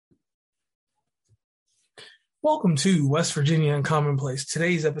Welcome to West Virginia and Commonplace.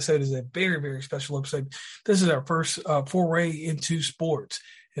 Today's episode is a very, very special episode. This is our first foray into sports.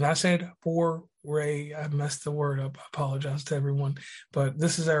 And I said foray, I messed the word up. I apologize to everyone. But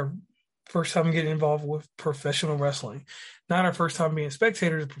this is our first time getting involved with professional wrestling. Not our first time being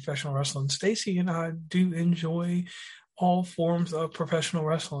spectators of professional wrestling. Stacy and I do enjoy all forms of professional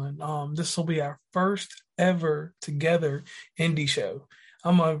wrestling. This will be our first ever together indie show.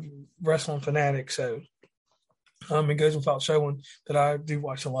 I'm a wrestling fanatic, so it goes without showing that I do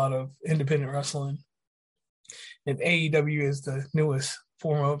watch a lot of independent wrestling. And AEW is the newest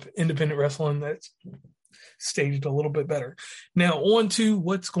form of independent wrestling that's staged a little bit better. Now, on to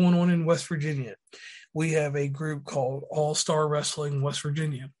what's going on in West Virginia. We have a group called All Star Wrestling West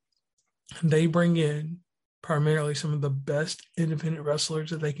Virginia. They bring in primarily some of the best independent wrestlers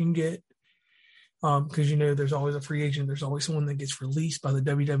that they can get. Because, there's always a free agent. There's always someone that gets released by the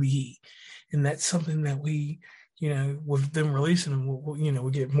WWE. And that's something that we, with them releasing them,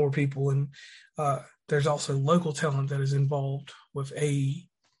 we get more people. And there's also local talent that is involved with ASW.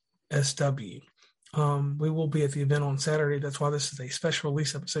 We will be at the event on Saturday. That's why this is a special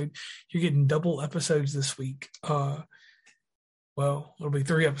release episode. You're getting double episodes this week. It'll be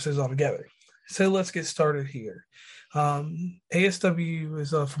 3 episodes altogether. So let's get started here. ASW is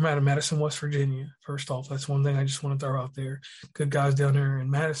from out of Madison, West Virginia. First off, that's one thing I just want to throw out there. Good guys down there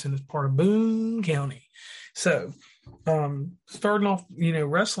in Madison is part of Boone County. So starting off,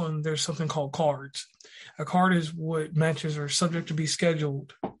 wrestling, there's something called cards. A card is what matches are subject to be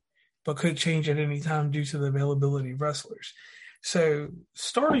scheduled, but could change at any time due to the availability of wrestlers. So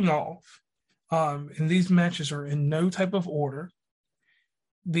starting off, and these matches are in no type of order.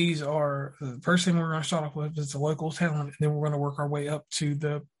 These are the first thing we're going to start off with is the local talent, and then we're going to work our way up to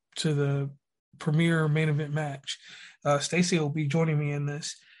the premier main event match. Stacy will be joining me in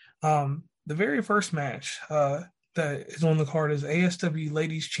this. The very first match that is on the card is ASW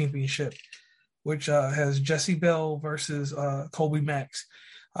Ladies Championship, which has Jessie Bell versus Colby Max.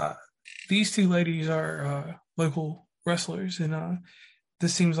 These two ladies are local wrestlers, and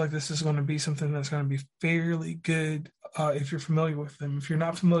this seems like this is going to be something that's going to be fairly good if you're familiar with them. If you're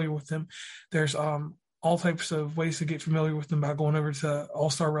not familiar with them, there's all types of ways to get familiar with them by going over to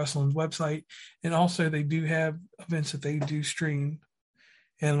All Star Wrestling's website. And also they do have events that they do stream.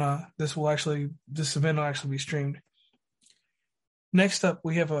 And this event will actually be streamed. Next up,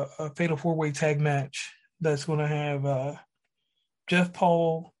 we have a Fatal 4-Way Tag match that's going to have Jeff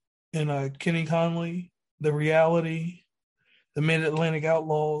Paul and Kenny Conley, The Reality, the Mid-Atlantic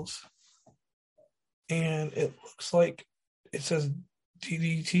Outlaws, and it looks like it says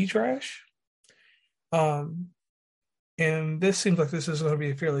DDT Trash. And this seems like this is going to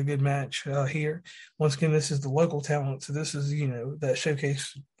be a fairly good match here. Once again, this is the local talent, so this is, that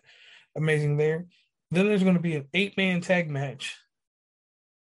showcase amazing there. Then there's going to be an 8-man tag match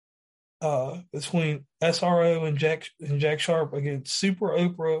between SRO and Jack Sharp against Super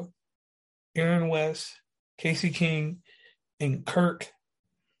Oprah, Aaron West, Casey King, and Kirk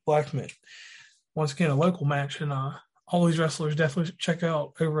Blackman. Once again, a local match, and all these wrestlers definitely check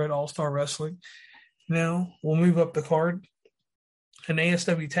out over at All Star Wrestling. Now we'll move up the card. An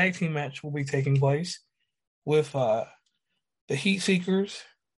ASW tag team match will be taking place with the Heat Seekers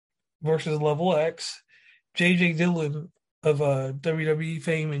versus Level X. JJ Dillon of WWE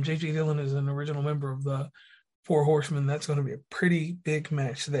fame, and JJ Dillon is an original member of the Four Horsemen. That's going to be a pretty big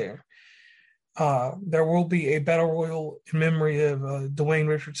match there. There will be a battle royal in memory of Dwayne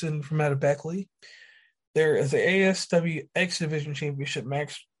Richardson from out of Beckley. There is a ASW X Division Championship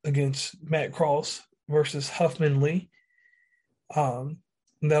match against Matt Cross versus Huffman Lee. And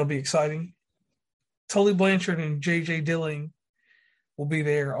that'll be exciting. Tully Blanchard and JJ Dillon will be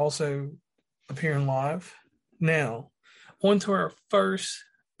there also appearing live. Now, on to our first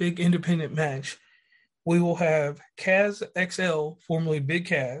big independent match. We will have Kaz XL, formerly Big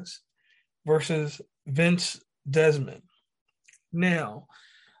Kaz, versus Vince Desmond. Now,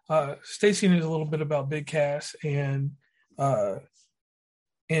 Stacy knows a little bit about Big Cass and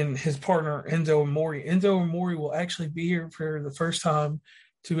his partner Enzo Amore. Enzo Amore will actually be here for the first time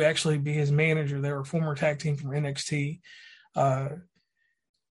to actually be his manager. They were a former tag team from NXT. Kaz,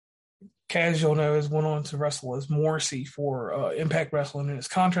 you'll know, has went on to wrestle as Morrissey for Impact Wrestling, and his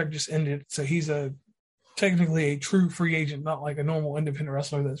contract just ended, so he's technically a true free agent, not like a normal independent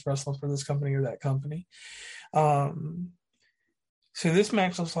wrestler that's wrestling for this company or that company. So this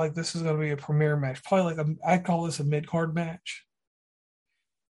match looks like this is going to be a premier match. Probably I'd call this a mid-card match.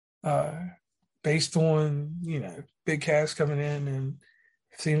 Based on, Big Cass coming in, and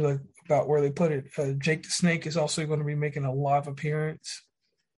it seems like about where they put it. Jake the Snake is also going to be making a live appearance.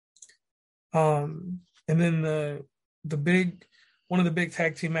 And And then one of the big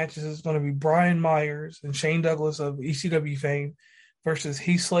tag team matches is going to be Brian Myers and Shane Douglas of ECW fame versus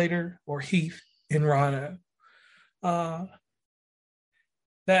Heath Slater and Rhino. That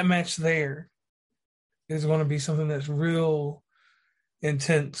match there is going to be something that's real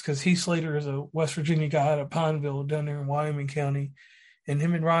intense because Heath Slater is a West Virginia guy out of Pineville down there in Wyoming County. And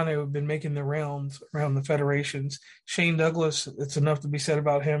him and Rhino have been making the rounds around the federations. Shane Douglas, it's enough to be said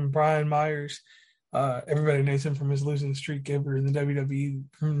about him. Brian Myers, everybody knows him from his losing streak over in the WWE,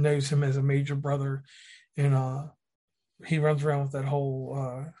 knows him as a major brother. And he runs around with that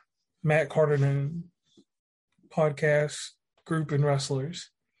whole Matt Cardona podcast group and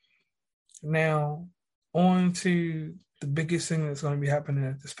wrestlers. Now, on to the biggest thing that's going to be happening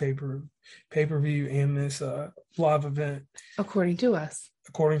at this pay-per-view and this live event. According to us,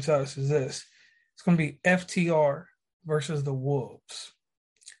 is this. It's going to be FTR versus the Wolves.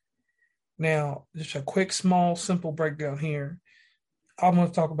 Now, just a quick, small, simple breakdown here. I'm going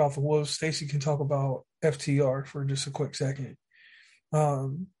to talk about the Wolves. Stacy can talk about FTR for just a quick second.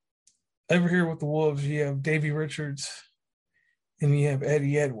 Over here with the Wolves, you have Davey Richards and you have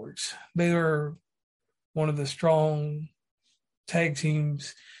Eddie Edwards. They are one of the strong tag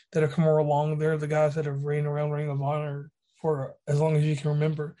teams that have come along. They're the guys that have ran around Ring of Honor for as long as you can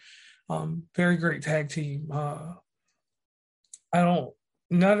remember. Very great tag team.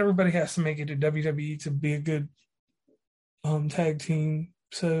 Not everybody has to make it to WWE to be a good tag team.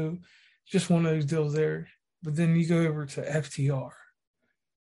 So just one of those deals there. But then you go over to FTR,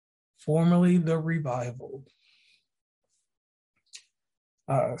 formerly the Revival.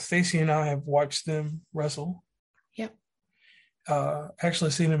 Stacy and I have watched them wrestle. Yep.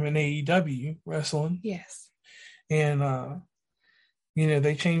 Actually seen them in AEW wrestling. Yes. And,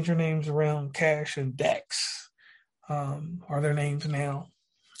 they changed their names around. Cash and Dex are their names now.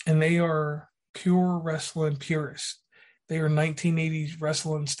 And they are pure wrestling purists. They are 1980s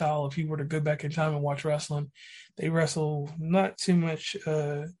wrestling style. If you were to go back in time and watch wrestling, they wrestle not too much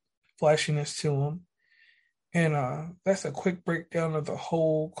flashiness to them. And that's a quick breakdown of the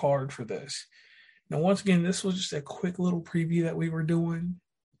whole card for this. Now, once again, this was just a quick little preview that we were doing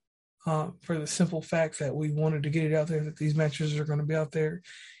for the simple fact that we wanted to get it out there that these matches are going to be out there.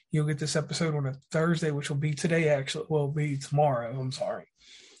 You'll get this episode on a Thursday, which will be today, actually. Well, it'll be tomorrow. I'm sorry.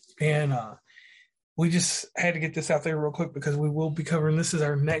 And we just had to get this out there real quick because we will be covering this is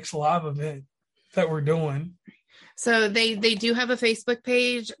our next live event that we're doing. So they do have a Facebook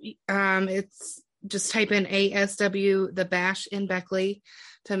page. It's just type in ASW The Bash in Beckley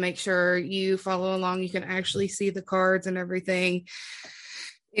to make sure you follow along. You can actually see the cards and everything.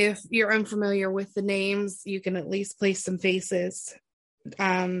 If you're unfamiliar with the names, you can at least place some faces.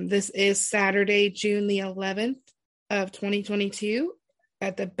 This is Saturday, June the 11th of 2022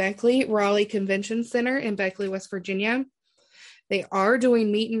 at the Beckley Raleigh Convention Center in Beckley, West Virginia. They are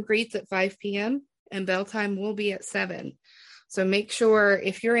doing meet and greets at 5 p.m. and bell time will be at 7. So make sure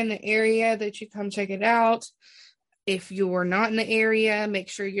if you're in the area that you come check it out. If you're not in the area, make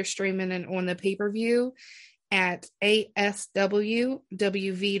sure you're streaming it on the pay-per-view at aswwv.com.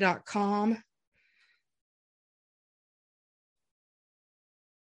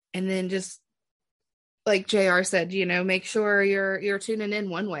 And then just like JR said, make sure you're tuning in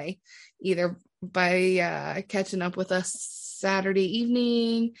one way, either by catching up with us Saturday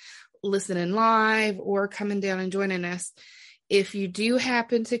evening, listening live, or coming down and joining us. If you do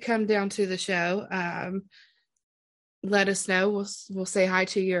happen to come down to the show, let us know. We'll say hi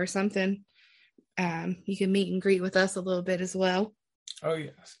to you or something. You can meet and greet with us a little bit as well. Oh,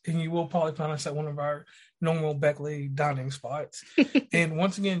 yes. And you will probably find us at one of our normal Beckley dining spots. And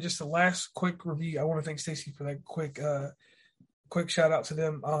once again, just the last quick review. I want to thank Stacy for that quick shout out to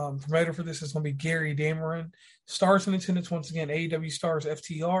them. Promoter for this is going to be Gary Dameron. Stars in attendance, once again, AEW stars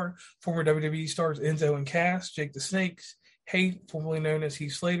FTR, former WWE stars Enzo and Cass, Jake the Snakes, Hayes, formerly known as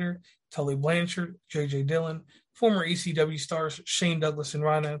Heath Slater, Tully Blanchard, JJ Dillon, former ECW stars Shane Douglas and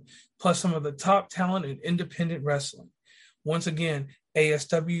Rhino, plus some of the top talent in independent wrestling. Once again,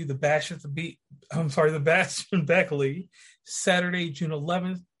 ASW, the Bash in Beckley, Saturday, June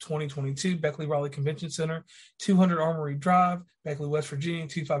 11th, 2022, Beckley Raleigh Convention Center, 200 Armory Drive, Beckley, West Virginia,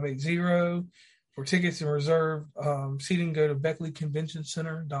 2580. For tickets and reserve seating, go to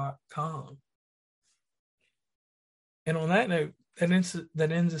BeckleyConventionCenter.com. And on that note,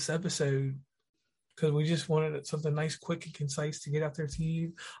 that ends this episode because we just wanted something nice, quick, and concise to get out there to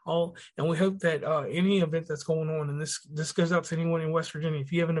you all. And we hope that any event that's going on, and this goes out to anyone in West Virginia,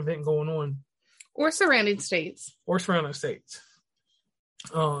 if you have an event going on. Or surrounding states.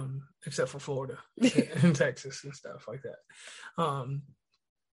 Except for Florida and Texas and stuff like that.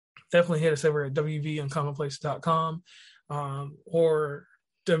 definitely hit us over at wvuncommonplace.com or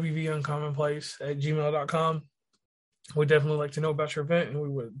wvuncommonplace@gmail.com. We'd definitely like to know about your event, and we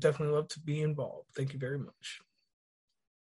would definitely love to be involved. Thank you very much.